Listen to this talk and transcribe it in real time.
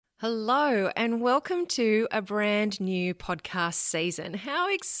Hello, and welcome to a brand new podcast season.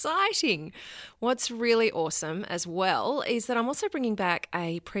 How exciting! What's really awesome as well is that I'm also bringing back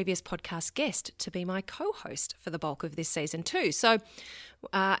a previous podcast guest to be my co-host for the bulk of this season too.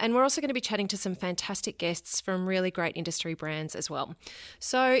 And we're also going to be chatting to some fantastic guests from really great industry brands as well.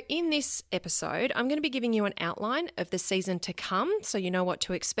 So in this episode, I'm going to be giving you an outline of the season to come so you know what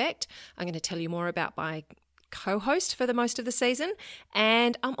to expect. I'm going to tell you more about my co-host for the most of the season,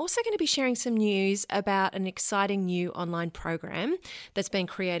 and I'm also going to be sharing some news about an exciting new online program that's been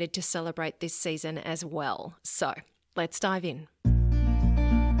created to celebrate this season as well. So let's dive in.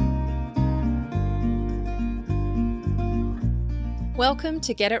 Welcome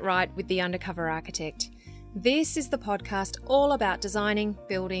to Get It Right with the Undercover Architect. This is the podcast all about designing,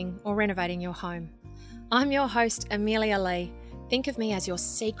 building, or renovating your home. I'm your host, Amelia Lee. Think of me as your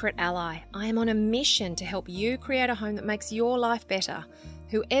secret ally. I am on a mission to help you create a home that makes your life better,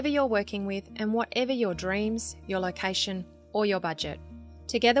 whoever you're working with and whatever your dreams, your location, or your budget.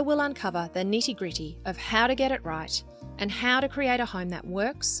 Together we'll uncover the nitty-gritty of how to get it right and how to create a home that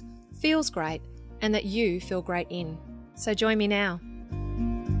works, feels great, and that you feel great in. So join me now.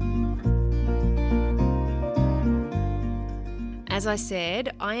 As I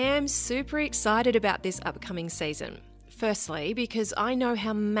said, I am super excited about this upcoming season. Firstly, because I know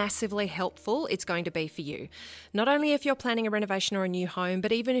how massively helpful it's going to be for you. Not only if you're planning a renovation or a new home,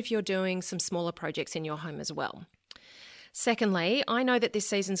 but even if you're doing some smaller projects in your home as well. Secondly, I know that this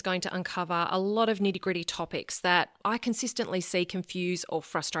season's going to uncover a lot of nitty-gritty topics that I consistently see confuse or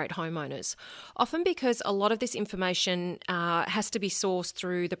frustrate homeowners, often because a lot of this information has to be sourced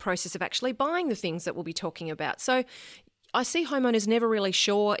through the process of actually buying the things that we'll be talking about. So I see homeowners never really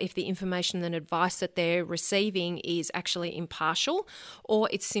sure if the information and advice that they're receiving is actually impartial or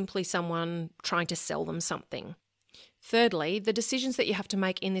it's simply someone trying to sell them something. Thirdly, the decisions that you have to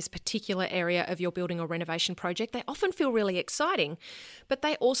make in this particular area of your building or renovation project, they often feel really exciting, but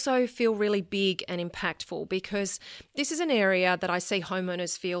they also feel really big and impactful because this is an area that I see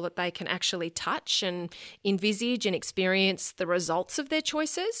homeowners feel that they can actually touch and envisage and experience the results of their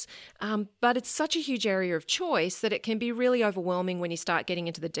choices. But it's such a huge area of choice that it can be really overwhelming when you start getting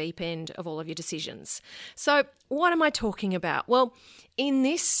into the deep end of all of your decisions. So what am I talking about? Well, in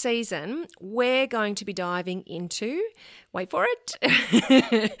this season, we're going to be diving into, wait for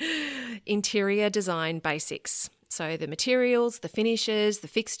it, interior design basics. So the materials, the finishes, the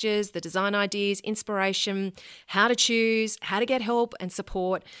fixtures, the design ideas, inspiration, how to choose, how to get help and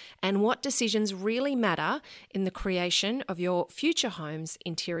support, and what decisions really matter in the creation of your future home's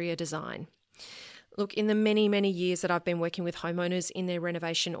interior design. Look, in the many, many years that I've been working with homeowners in their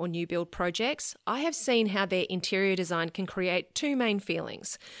renovation or new build projects, I have seen how their interior design can create two main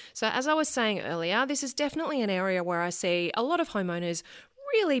feelings. So as I was saying earlier, this is definitely an area where I see a lot of homeowners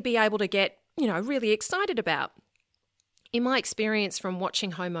really be able to get, really excited about. In my experience from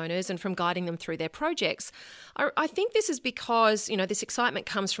watching homeowners and from guiding them through their projects, I think this is because, this excitement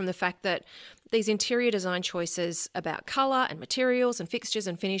comes from the fact that these interior design choices about colour and materials and fixtures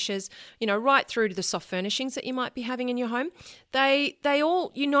and finishes, right through to the soft furnishings that you might be having in your home, they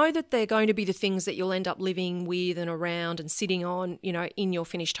all, that they're going to be the things that you'll end up living with and around and sitting on, in your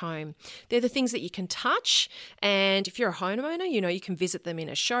finished home. They're the things that you can touch, and if you're a homeowner, you can visit them in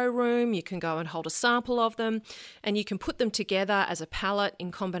a showroom, you can go and hold a sample of them, and you can put them together as a palette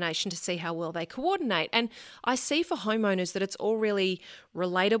in combination to see how well they coordinate. And I see for homeowners that it's all really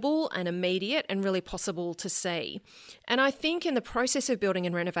relatable and immediate and really possible to see. And I think in the process of building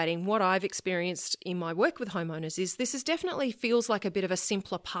and renovating, what I've experienced in my work with homeowners is this is definitely feels like a bit of a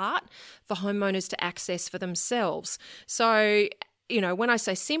simpler part for homeowners to access for themselves. So when I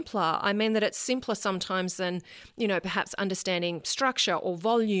say simpler, I mean that it's simpler sometimes than, perhaps understanding structure or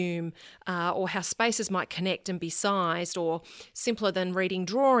volume or how spaces might connect and be sized, or simpler than reading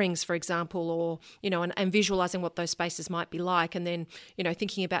drawings, for example, or, and visualizing what those spaces might be like, and then,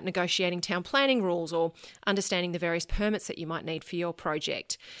 thinking about negotiating town planning rules or understanding the various permits that you might need for your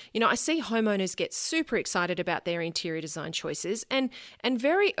project. I see homeowners get super excited about their interior design choices, and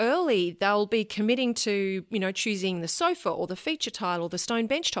very early they'll be committing to, choosing the sofa or the feature tile or the stone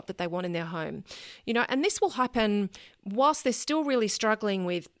bench top that they want in their home. And this will happen whilst they're still really struggling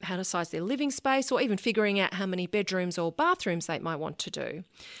with how to size their living space or even figuring out how many bedrooms or bathrooms they might want to do.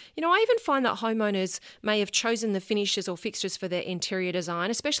 I even find that homeowners may have chosen the finishes or fixtures for their interior design,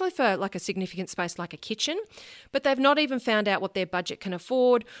 especially for like a significant space like a kitchen, but they've not even found out what their budget can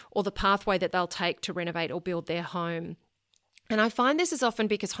afford or the pathway that they'll take to renovate or build their home. And I find this is often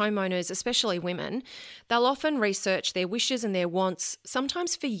because homeowners, especially women, they'll often research their wishes and their wants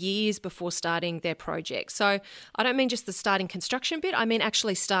sometimes for years before starting their project. So I don't mean just the starting construction bit, I mean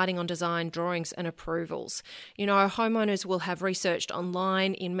actually starting on design drawings and approvals. Homeowners will have researched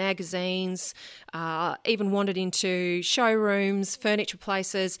online, in magazines, even wandered into showrooms, furniture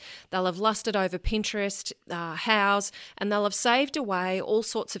places. They'll have lusted over Pinterest, Houzz, and they'll have saved away all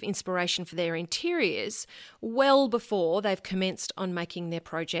sorts of inspiration for their interiors well before they've commenced on making their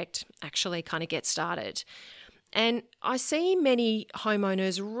project actually kind of get started. And I see many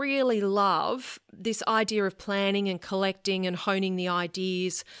homeowners really love this idea of planning and collecting and honing the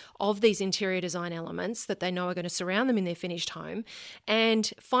ideas of these interior design elements that they know are going to surround them in their finished home,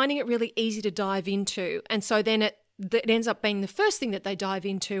 and finding it really easy to dive into. And so then it ends up being the first thing that they dive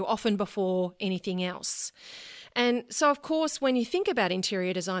into, often before anything else. And so, of course, when you think about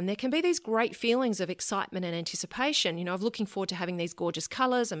interior design, there can be these great feelings of excitement and anticipation, of looking forward to having these gorgeous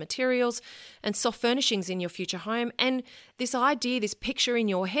colours and materials and soft furnishings in your future home. And this idea, this picture in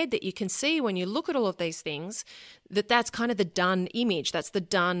your head that you can see when you look at all of these things, that's kind of the done image, that's the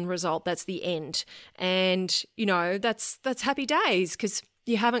done result, that's the end. And, that's happy days, because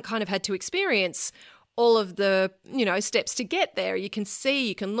you haven't kind of had to experience all of the, steps to get there. You can see,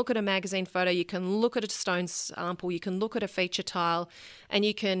 you can look at a magazine photo, you can look at a stone sample, you can look at a feature tile, and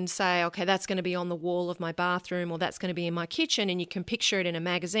you can say, okay, that's going to be on the wall of my bathroom, or that's going to be in my kitchen, and you can picture it in a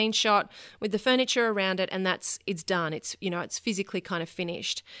magazine shot with the furniture around it, and it's done. It's, it's physically kind of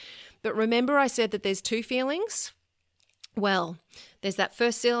finished. But remember I said that there's two feelings? Well, there's that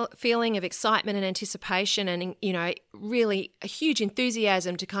first feeling of excitement and anticipation and, really a huge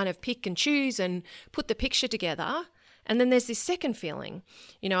enthusiasm to kind of pick and choose and put the picture together. And then there's this second feeling,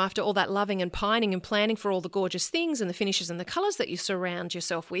 after all that loving and pining and planning for all the gorgeous things and the finishes and the colours that you surround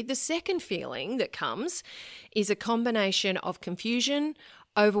yourself with, the second feeling that comes is a combination of confusion,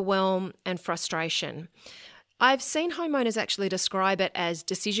 overwhelm, and frustration. I've seen homeowners actually describe it as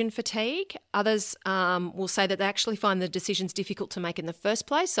decision fatigue. Others will say that they actually find the decisions difficult to make in the first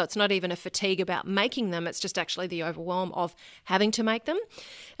place. So it's not even a fatigue about making them. It's just actually the overwhelm of having to make them.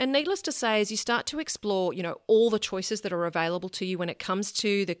 And needless to say, as you start to explore, all the choices that are available to you when it comes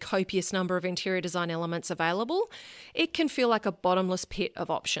to the copious number of interior design elements available, it can feel like a bottomless pit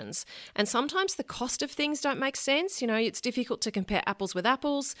of options. And sometimes the cost of things don't make sense. It's difficult to compare apples with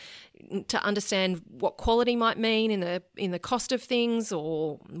apples, to understand what quality might mean in the cost of things,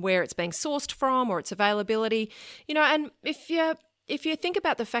 or where it's being sourced from, or its availability. And if you think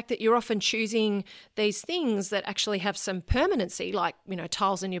about the fact that you're often choosing these things that actually have some permanency, like,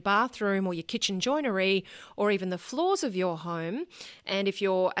 tiles in your bathroom or your kitchen joinery or even the floors of your home, and if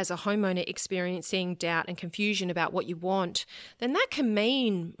you're, as a homeowner, experiencing doubt and confusion about what you want, then that can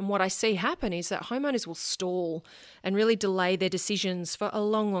mean, and what I see happen is that homeowners will stall and really delay their decisions for a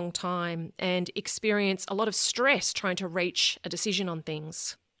long, long time and experience a lot of stress trying to reach a decision on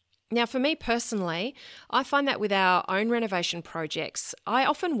things. Now, for me personally, I find that with our own renovation projects, I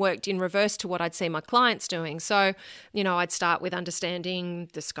often worked in reverse to what I'd see my clients doing. So, I'd start with understanding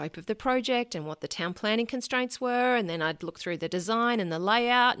the scope of the project and what the town planning constraints were, and then I'd look through the design and the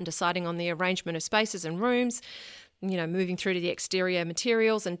layout and deciding on the arrangement of spaces and rooms. Moving through to the exterior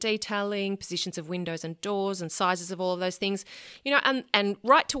materials and detailing, positions of windows and doors and sizes of all of those things, and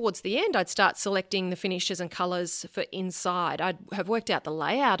right towards the end, I'd start selecting the finishes and colours for inside. I'd have worked out the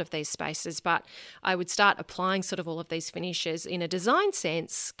layout of these spaces, but I would start applying sort of all of these finishes in a design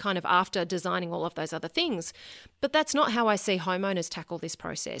sense, kind of after designing all of those other things. But that's not how I see homeowners tackle this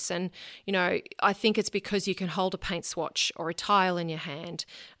process. And, I think it's because you can hold a paint swatch or a tile in your hand.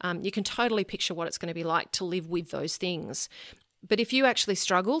 You can totally picture what it's going to be like to live with those things. But if you actually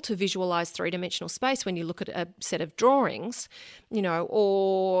struggle to visualize three-dimensional space when you look at a set of drawings,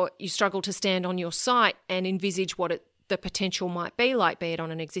 or you struggle to stand on your site and envisage what the potential might be like, be it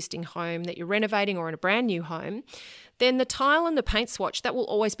on an existing home that you're renovating or in a brand new home, then the tile and the paint swatch, that will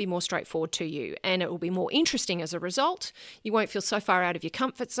always be more straightforward to you, and it will be more interesting as a result. You won't feel so far out of your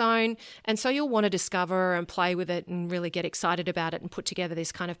comfort zone, and so you'll want to discover and play with it and really get excited about it and put together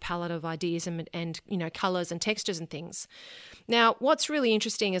this kind of palette of ideas and colours and textures and things. Now, what's really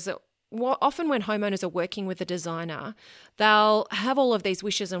interesting is that often when homeowners are working with a designer, they'll have all of these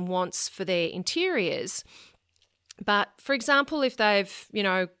wishes and wants for their interiors. But for example, if they've,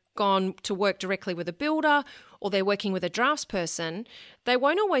 gone to work directly with a builder or they're working with a draftsperson, they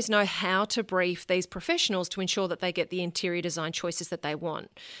won't always know how to brief these professionals to ensure that they get the interior design choices that they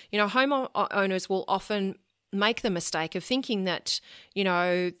want. Homeowners will often make the mistake of thinking that,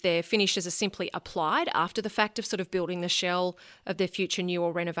 their finishes are simply applied after the fact of sort of building the shell of their future new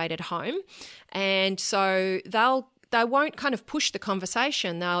or renovated home. And so they'll they won't kind of push the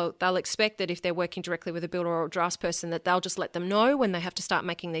conversation. They'll expect that if they're working directly with a builder or a draftsperson, that they'll just let them know when they have to start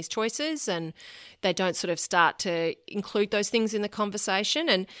making these choices, and they don't sort of start to include those things in the conversation.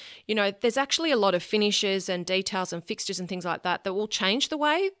 And, there's actually a lot of finishes and details and fixtures and things like that will change the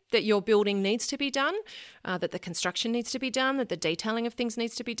way that your building needs to be done, that the construction needs to be done, that the detailing of things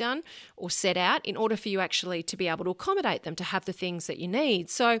needs to be done or set out in order for you actually to be able to accommodate them, to have the things that you need.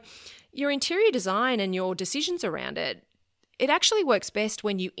 So your interior design and your decisions around it actually works best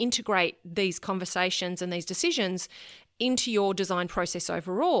when you integrate these conversations and these decisions into your design process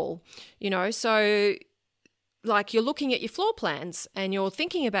overall. So like you're looking at your floor plans and you're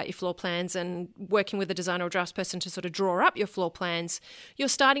thinking about your floor plans and working with a designer or draftsperson to sort of draw up your floor plans, you're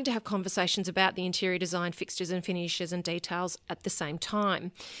starting to have conversations about the interior design, fixtures and finishes and details at the same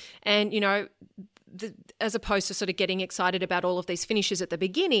time. And, as opposed to sort of getting excited about all of these finishes at the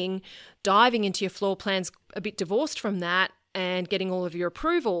beginning, diving into your floor plans a bit divorced from that and getting all of your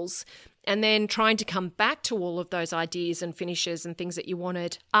approvals, and then trying to come back to all of those ideas and finishes and things that you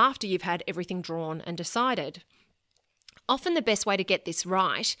wanted after you've had everything drawn and decided. Often the best way to get this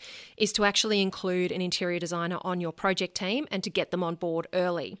right is to actually include an interior designer on your project team and to get them on board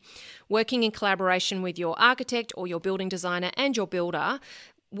early. Working in collaboration with your architect or your building designer and your builder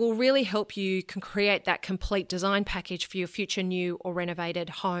will really help you create that complete design package for your future new or renovated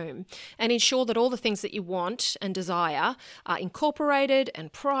home, and ensure that all the things that you want and desire are incorporated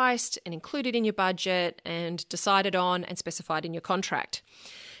and priced and included in your budget and decided on and specified in your contract.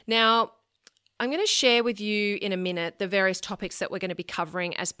 Now, I'm going to share with you in a minute the various topics that we're going to be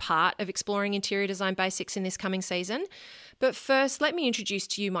covering as part of Exploring Interior Design Basics in this coming season. But first, let me introduce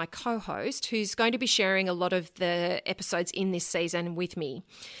to you my co-host, who's going to be sharing a lot of the episodes in this season with me.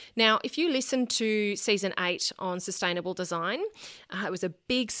 Now, if you listen to Season 8 on sustainable design, it was a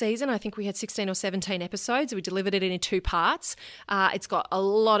big season. I think we had 16 or 17 episodes. We delivered it in 2 parts. It's got a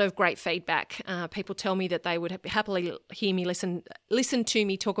lot of great feedback. People tell me that they would happily hear me listen to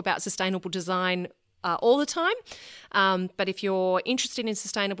me talk about sustainable design all the time. But if you're interested in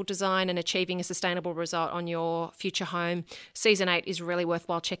sustainable design and achieving a sustainable result on your future home, Season 8 is really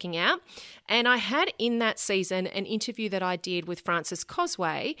worthwhile checking out. And I had in that season an interview that I did with Frances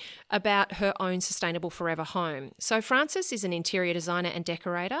Cosway about her own Sustainable Forever home. So Frances is an interior designer and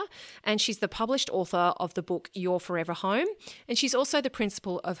decorator, and she's the published author of the book Your Forever Home. And she's also the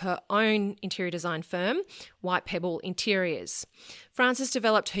principal of her own interior design firm, White Pebble Interiors. Frances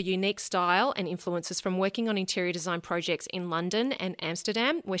developed her unique style and influences from working on interior design projects in London and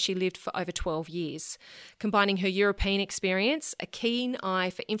Amsterdam, where she lived for over 12 years. Combining her European experience, a keen eye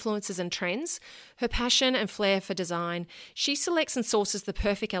for influences and trends, her passion and flair for design, she selects and sources the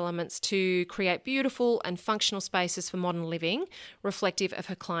perfect elements to create beautiful and functional spaces for modern living, reflective of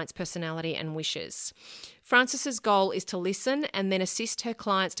her clients' personality and wishes. Frances's goal is to listen and then assist her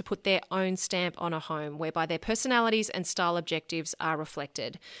clients to put their own stamp on a home, whereby their personalities and style objectives are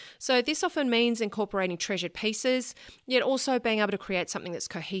reflected. So this often means incorporating treasured pieces, yet also being able to create something that's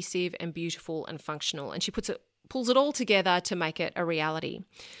cohesive and beautiful and functional. And she pulls it all together to make it a reality.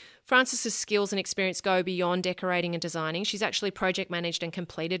 Frances's skills and experience go beyond decorating and designing. She's actually project managed and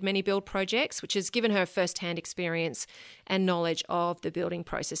completed many build projects, which has given her first-hand experience and knowledge of the building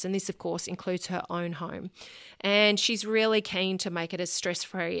process. And this, of course, includes her own home. And she's really keen to make it as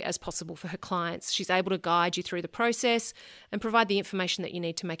stress-free as possible for her clients. She's able to guide you through the process and provide the information that you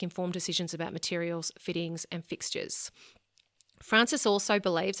need to make informed decisions about materials, fittings, and fixtures. Frances also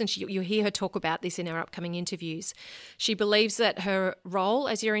believes, and you'll hear her talk about this in our upcoming interviews, she believes that her role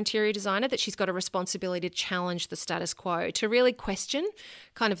as your interior designer, that she's got a responsibility to challenge the status quo, to really question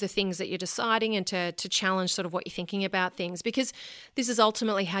kind of the things that you're deciding and to challenge sort of what you're thinking about things, because this is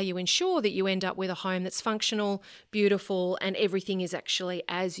ultimately how you ensure that you end up with a home that's functional, beautiful, and everything is actually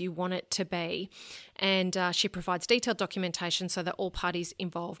as you want it to be. And she provides detailed documentation so that all parties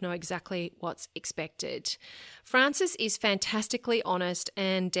involved know exactly what's expected. Frances is fantastically honest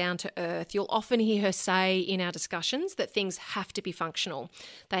and down to earth. You'll often hear her say in our discussions that things have to be functional.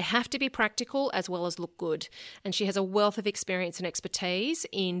 They have to be practical as well as look good. And she has a wealth of experience and expertise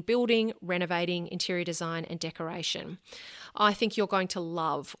in building, renovating, interior design and decoration. I think you're going to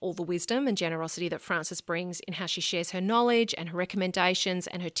love all the wisdom and generosity that Frances brings in how she shares her knowledge and her recommendations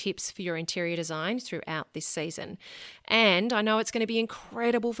and her tips for your interior design throughout this season. And I know it's going to be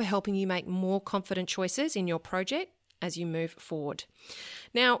incredible for helping you make more confident choices in your project as you move forward.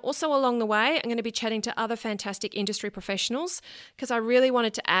 Now, also along the way, I'm going to be chatting to other fantastic industry professionals because I really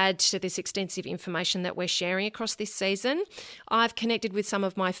wanted to add to this extensive information that we're sharing across this season. I've connected with some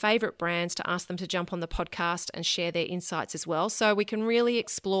of my favourite brands to ask them to jump on the podcast and share their insights as well, so we can really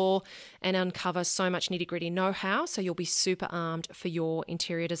explore and uncover so much nitty-gritty know-how, so you'll be super armed for your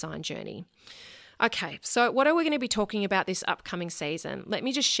interior design journey. Okay, so what are we going to be talking about this upcoming season? Let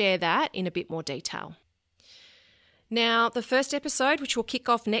me just share that in a bit more detail. Now, the first episode, which will kick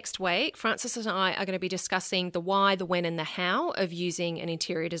off next week, Frances and I are going to be discussing the why, the when and the how of using an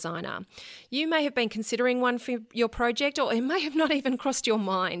interior designer. You may have been considering one for your project, or it may have not even crossed your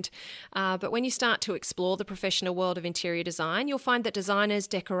mind. But when you start to explore the professional world of interior design, you'll find that designers,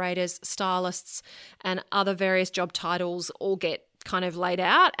 decorators, stylists, and other various job titles all get kind of laid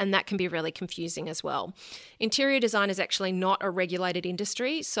out, and that can be really confusing as well. Interior design is actually not a regulated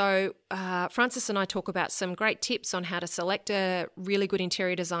industry, so Frances and I talk about some great tips on how to select a really good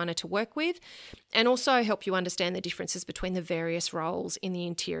interior designer to work with, and also help you understand the differences between the various roles in the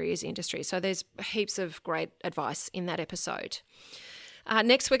interiors industry. So there's heaps of great advice in that episode.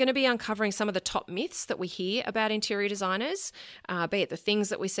 Next, we're going to be uncovering some of the top myths that we hear about interior designers, be it the things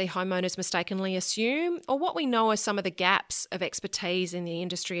that we see homeowners mistakenly assume, or what we know are some of the gaps of expertise in the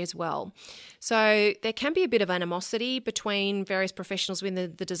industry as well. So there can be a bit of animosity between various professionals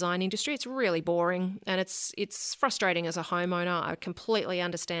within the design industry. It's really boring and it's frustrating as a homeowner. I completely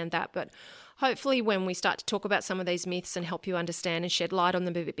understand that, but hopefully when we start to talk about some of these myths and help you understand and shed light on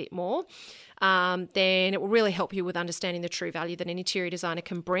them a bit more, then it will really help you with understanding the true value that an interior designer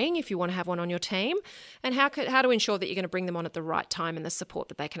can bring if you want to have one on your team, and how to ensure that you're going to bring them on at the right time and the support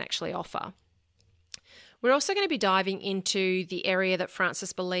that they can actually offer. We're also going to be diving into the area that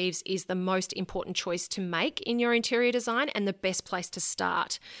Frances believes is the most important choice to make in your interior design and the best place to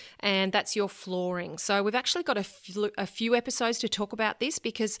start, and that's your flooring. So we've actually got a few episodes to talk about this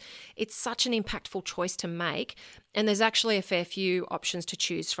because it's such an impactful choice to make, and there's actually a fair few options to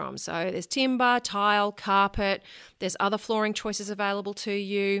choose from. So there's timber, tile, carpet, there's other flooring choices available to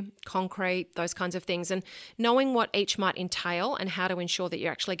you, concrete, those kinds of things. And knowing what each might entail and how to ensure that you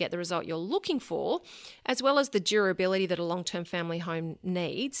actually get the result you're looking for, as well as the durability that a long-term family home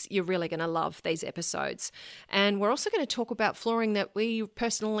needs, you're really going to love these episodes. And we're also going to talk about flooring that we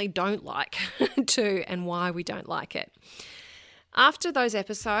personally don't like too, and why we don't like it. After those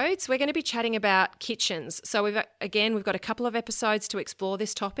episodes, we're going to be chatting about kitchens. So we've got a couple of episodes to explore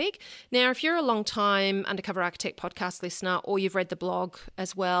this topic. Now, if you're a long-time Undercover Architect podcast listener, or you've read the blog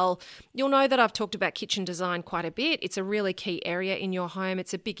as well, you'll know that I've talked about kitchen design quite a bit. It's a really key area in your home.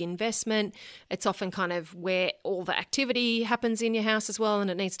 It's a big investment. It's often kind of where all the activity happens in your house as well,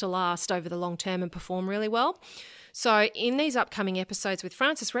 and it needs to last over the long term and perform really well. So in these upcoming episodes with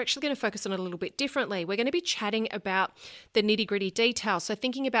Frances, we're actually going to focus on it a little bit differently. We're going to be chatting about the nitty-gritty details, so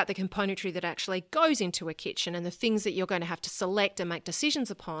thinking about the componentry that actually goes into a kitchen and the things that you're going to have to select and make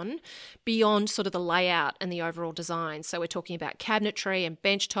decisions upon beyond sort of the layout and the overall design. So we're talking about cabinetry and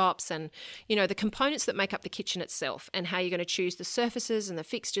bench tops and, the components that make up the kitchen itself, and how you're going to choose the surfaces and the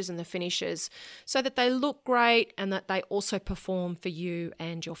fixtures and the finishes so that they look great and that they also perform for you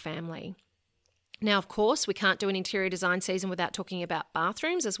and your family. Now, of course, we can't do an interior design season without talking about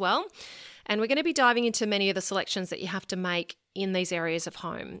bathrooms as well. And we're going to be diving into many of the selections that you have to make in these areas of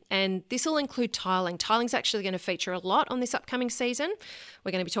home. And this will include tiling. Tiling's actually going to feature a lot on this upcoming season.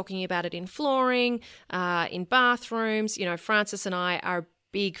 We're going to be talking about it in flooring, in bathrooms. Frances and I are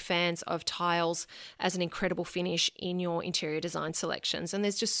big fans of tiles as an incredible finish in your interior design selections. And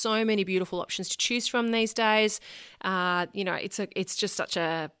there's just so many beautiful options to choose from these days.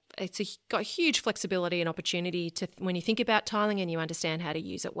 It's got huge flexibility and opportunity to when you think about tiling and you understand how to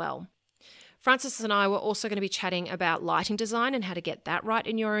use it well. Frances and I were also going to be chatting about lighting design and how to get that right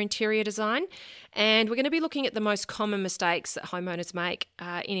in your interior design. And we're going to be looking at the most common mistakes that homeowners make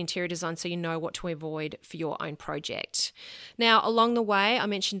in interior design, so you know what to avoid for your own project. Now, along the way, I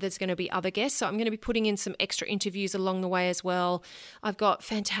mentioned there's going to be other guests, so I'm going to be putting in some extra interviews along the way as well. I've got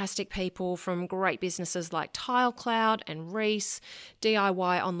fantastic people from great businesses like TileCloud and Reese,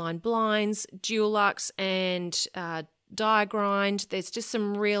 DIY Online Blinds, Dulux, and Diagrind. There's just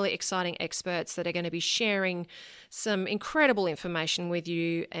some really exciting experts that are going to be sharing some incredible information with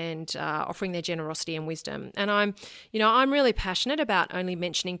you and offering their generosity and wisdom. And I'm really passionate about only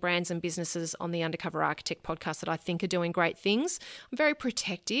mentioning brands and businesses on the Undercover Architect podcast that I think are doing great things. I'm very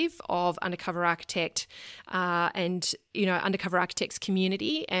protective of Undercover Architect and Undercover Architect's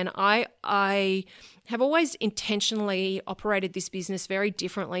community, and I have always intentionally operated this business very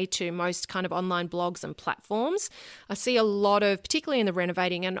differently to most kind of online blogs and platforms. I see a lot of, particularly in the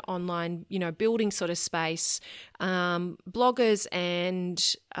renovating and online, building sort of space, bloggers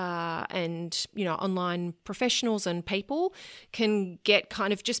and online professionals and people can get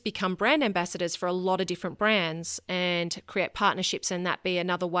kind of just become brand ambassadors for a lot of different brands and create partnerships, and that be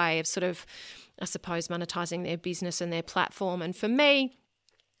another way of sort of, I suppose, monetizing their business and their platform. And for me,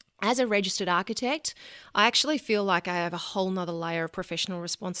 as a registered architect, I actually feel like I have a whole nother layer of professional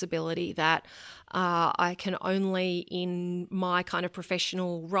responsibility that I can only, in my kind of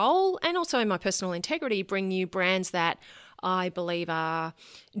professional role and also in my personal integrity, bring you brands that I believe are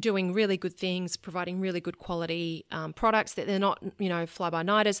doing really good things, providing really good quality products, that they're not,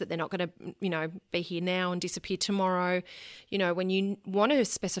 fly-by-nighters, that they're not going to, be here now and disappear tomorrow. When you want to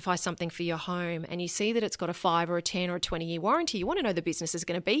specify something for your home and you see that it's got a 5 or a 10 or a 20-year warranty, you want to know the business is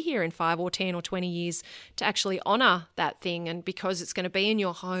going to be here in 5 or 10 or 20 years to actually honour that thing. And because it's going to be in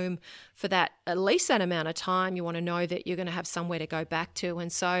your home for that, at least that amount of time, you want to know that you're going to have somewhere to go back to.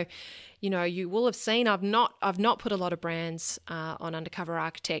 And so, you will have seen I've not put a lot of brands on Undercover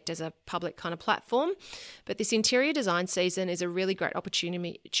Architect as a public kind of platform, but this interior design season is a really great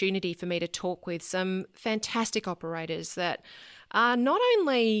opportunity for me to talk with some fantastic operators that are not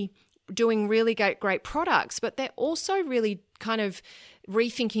only doing really great products, but they're also really kind of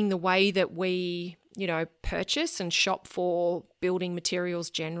rethinking the way that we purchase and shop for building materials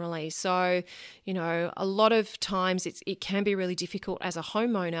generally. So, a lot of times it can be really difficult as a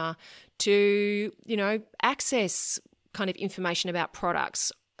homeowner to, access kind of information about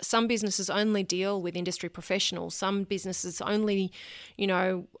products. Some businesses only deal with industry professionals. Some businesses only,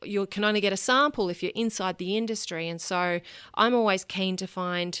 you can only get a sample if you're inside the industry. And so I'm always keen to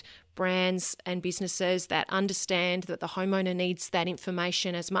find brands and businesses that understand that the homeowner needs that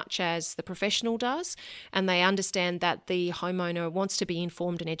information as much as the professional does, and they understand that the homeowner wants to be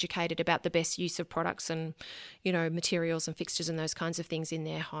informed and educated about the best use of products and, materials and fixtures and those kinds of things in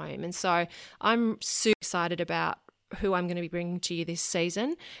their home. And so I'm super excited about who I'm going to be bringing to you this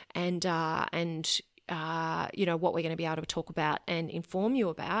season and what we're going to be able to talk about and inform you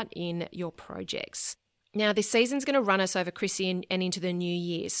about in your projects. Now, this season's going to run us over Chrissy and into the new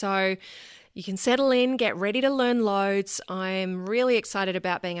year. So you can settle in, get ready to learn loads. I'm really excited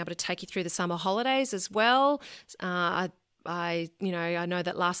about being able to take you through the summer holidays as well. I know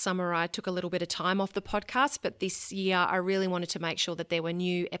that last summer I took a little bit of time off the podcast, but this year I really wanted to make sure that there were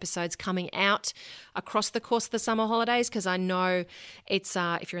new episodes coming out across the course of the summer holidays, because I know it's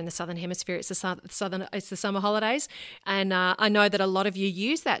if you're in the Southern Hemisphere, it's the summer holidays, and I know that a lot of you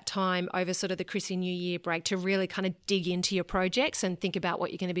use that time over sort of the Chrissy New Year break to really kind of dig into your projects and think about what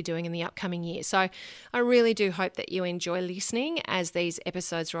you're going to be doing in the upcoming year. So I really do hope that you enjoy listening as these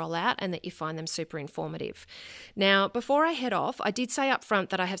episodes roll out and that you find them super informative. Now, before I head off, I did say up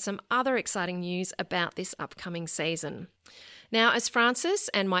front that I have some other exciting news about this upcoming season. Now, as Frances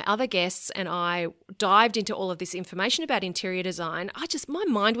and my other guests and I dived into all of this information about interior design, my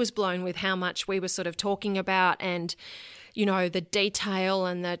mind was blown with how much we were sort of talking about and, the detail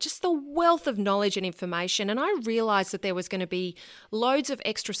and the wealth of knowledge and information. And I realized that there was going to be loads of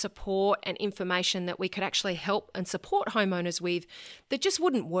extra support and information that we could actually help and support homeowners with that just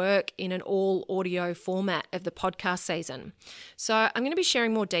wouldn't work in an all audio format of the podcast season. So I'm going to be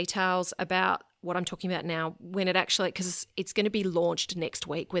sharing more details about what I'm talking about now when because it's going to be launched next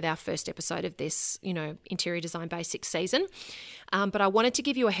week with our first episode of this, Interior Design Basics season. But I wanted to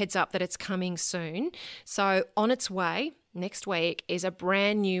give you a heads up that it's coming soon. So on its way next week is a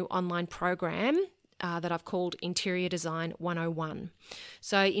brand new online program that I've called Interior Design 101.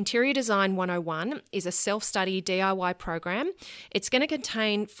 So Interior Design 101 is a self-study DIY program. It's going to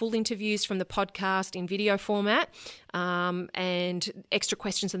contain full interviews from the podcast in video format and extra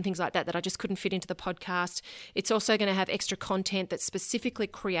questions and things like that I just couldn't fit into the podcast. It's also going to have extra content that's specifically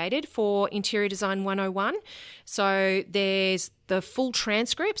created for Interior Design 101. So there's the full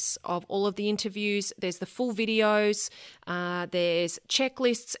transcripts of all of the interviews. There's the full videos. There's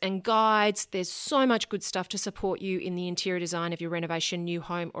checklists and guides. There's so much good stuff to support you in the interior design of your renovation, new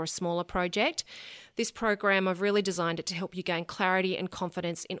home, or a smaller project. This program, I've really designed it to help you gain clarity and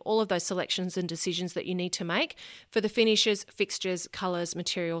confidence in all of those selections and decisions that you need to make for the finishes, fixtures, colours,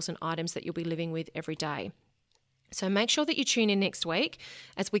 materials, and items that you'll be living with every day. So make sure that you tune in next week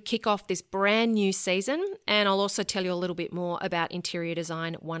as we kick off this brand new season, and I'll also tell you a little bit more about Interior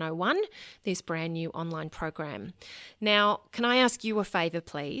Design 101, this brand new online program. Now, can I ask you a favour,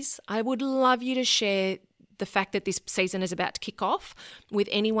 please? I would love you to share the fact that this season is about to kick off with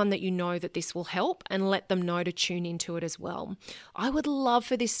anyone that you know that this will help, and let them know to tune into it as well. I would love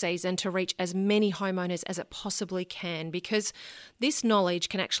for this season to reach as many homeowners as it possibly can, because this knowledge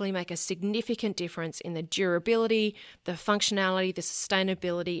can actually make a significant difference in the durability, the functionality, the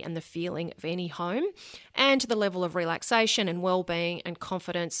sustainability, and the feeling of any home, and the level of relaxation and well-being and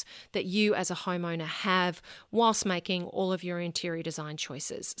confidence that you as a homeowner have whilst making all of your interior design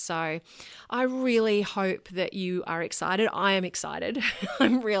choices. So I really hope that you are excited. I am excited.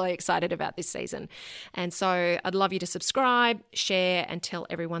 I'm really excited about this season. And so I'd love you to subscribe, share, and tell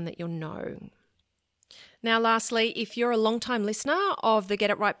everyone that you'll know. Now, lastly, if you're a long-time listener of the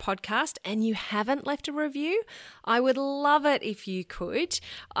Get It Right podcast and you haven't left a review, I would love it if you could.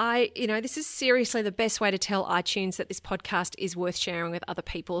 This is seriously the best way to tell iTunes that this podcast is worth sharing with other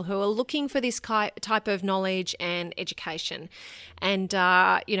people who are looking for this type of knowledge and education. And,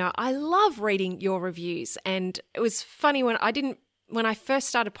 I love reading your reviews. And it was funny when I first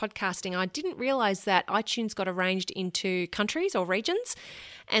started podcasting, I didn't realize that iTunes got arranged into countries or regions.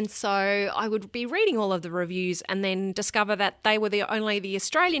 And so I would be reading all of the reviews and then discover that they were only the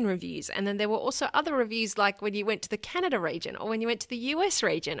Australian reviews. And then there were also other reviews, like when you went to the Canada region, or when you went to the US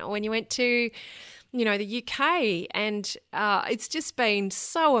region, or when you went to the UK. And it's just been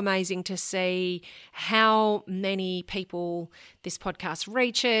so amazing to see how many people this podcast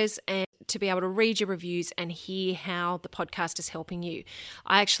reaches, and to be able to read your reviews and hear how the podcast is helping you.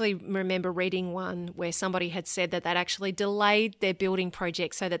 I actually remember reading one where somebody had said that they'd actually delayed their building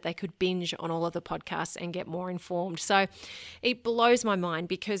project so that they could binge on all of the podcasts and get more informed. So it blows my mind,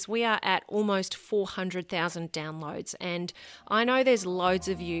 because we are at almost 400,000 downloads. And I know there's loads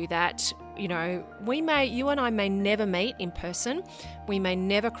of you that, you and I may never meet in person. We may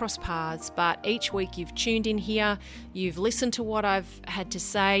never cross paths, but each week you've tuned in here, you've listened to what I've had to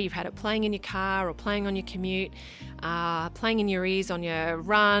say, you've had it playing in your car or playing on your commute, playing in your ears on your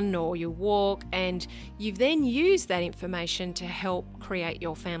run or your walk, and you've then used that information to help create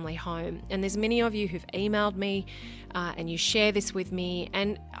your family home. And there's many of you who've emailed me and you share this with me,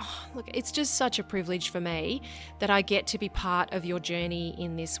 and look, it's just such a privilege for me that I get to be part of your journey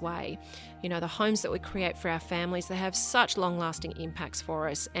in this way. The homes that we create for our families, they have such long-lasting impacts for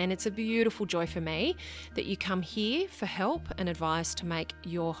us, and it's a beautiful joy for me that you come here for help and advice to make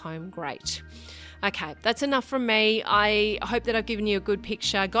your home great. Okay, that's enough from me. I hope that I've given you a good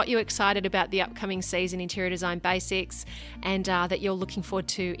picture, got you excited about the upcoming season Interior Design Basics, and that you're looking forward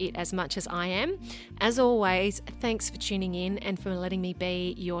to it as much as I am. As always, thanks for tuning in and for letting me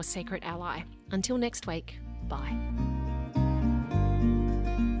be your secret ally. Until next week, bye.